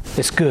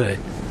 It's good.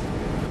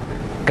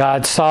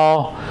 God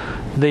saw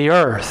the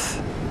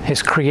earth,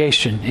 His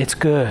creation, it's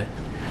good.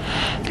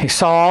 He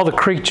saw all the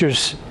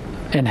creatures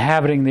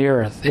inhabiting the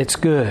earth, it's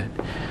good.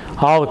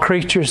 All the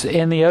creatures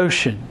in the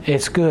ocean,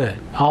 it's good.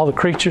 All the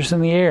creatures in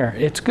the air,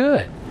 it's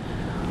good.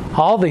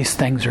 All these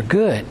things are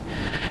good.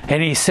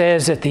 And He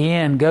says at the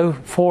end, go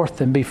forth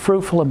and be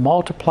fruitful and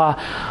multiply.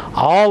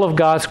 All of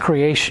God's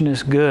creation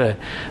is good.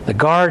 The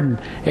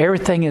garden,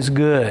 everything is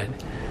good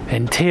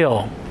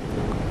until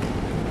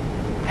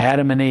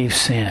Adam and Eve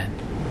sin.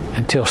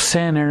 Until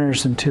sin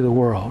enters into the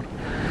world.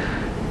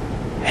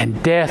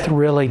 And death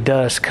really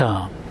does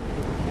come.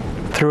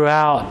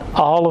 Throughout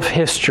all of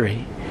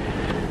history,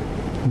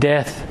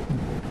 death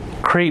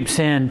creeps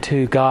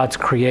into God's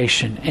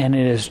creation and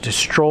it is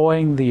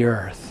destroying the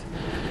earth.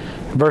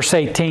 Verse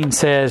 18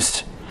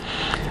 says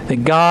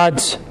that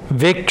God's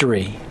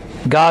victory,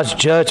 God's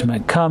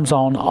judgment comes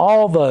on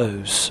all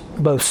those,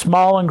 both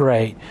small and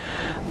great,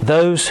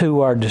 those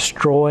who are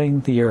destroying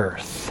the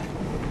earth.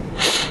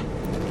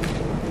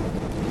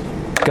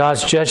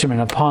 God's judgment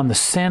upon the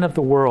sin of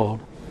the world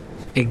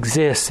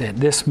exists at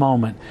this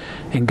moment,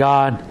 and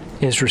God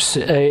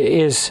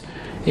is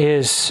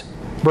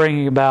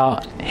bringing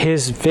about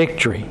His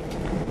victory.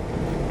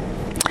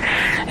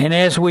 And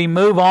as we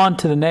move on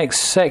to the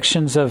next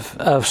sections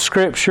of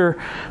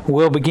Scripture,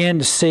 we'll begin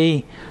to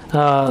see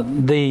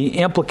the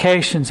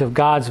implications of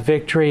God's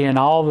victory and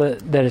all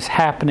that is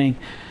happening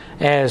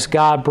as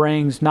God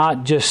brings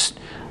not just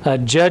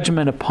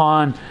judgment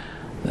upon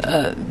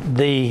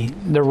the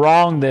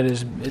wrong that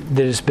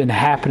has been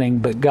happening,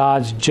 but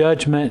God's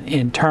judgment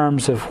in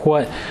terms of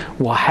what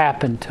will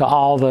happen to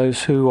all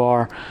those who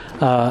are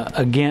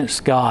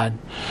against God.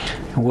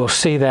 And we'll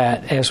see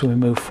that as we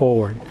move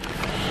forward.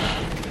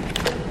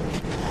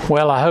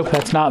 Well, I hope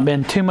that's not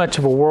been too much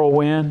of a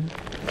whirlwind.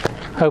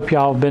 Hope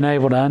y'all have been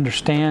able to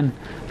understand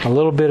a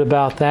little bit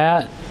about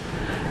that.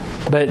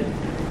 But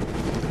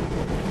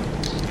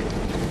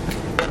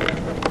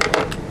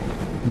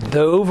the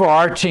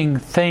overarching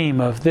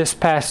theme of this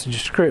passage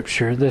of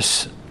Scripture,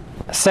 this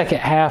second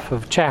half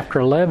of chapter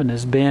 11,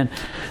 has been,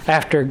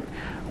 after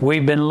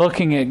we've been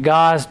looking at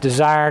God's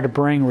desire to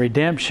bring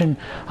redemption,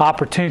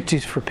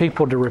 opportunities for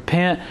people to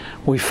repent,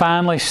 we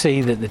finally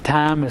see that the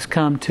time has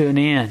come to an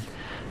end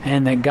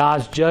and that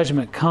God's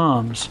judgment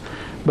comes.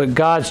 But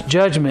God's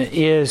judgment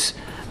is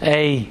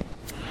a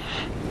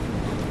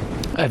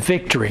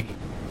victory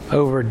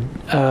over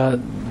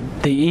the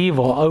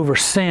evil, over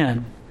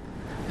sin,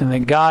 and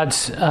that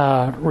God's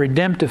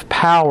redemptive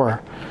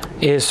power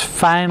is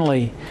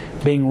finally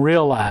being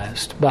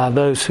realized by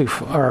those who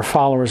are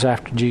followers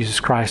after Jesus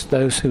Christ,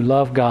 those who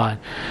love God,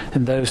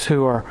 and those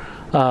who are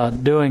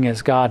doing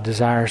as God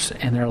desires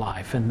in their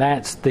life. And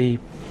that's the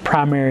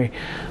primary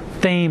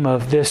theme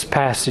of this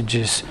passage,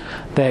 is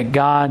that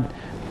God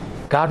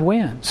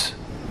wins.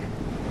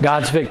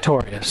 God's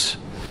victorious.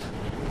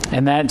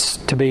 And that's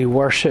to be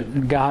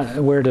worshiped. God,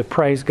 we're to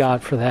praise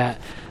God for that.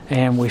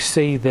 And we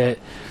see that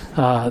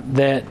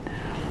that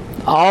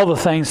all the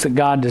things that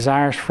God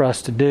desires for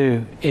us to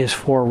do is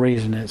for a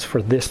reason. It's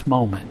for this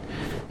moment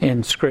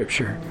in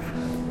Scripture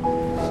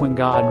when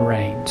God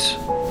reigns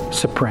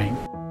supreme.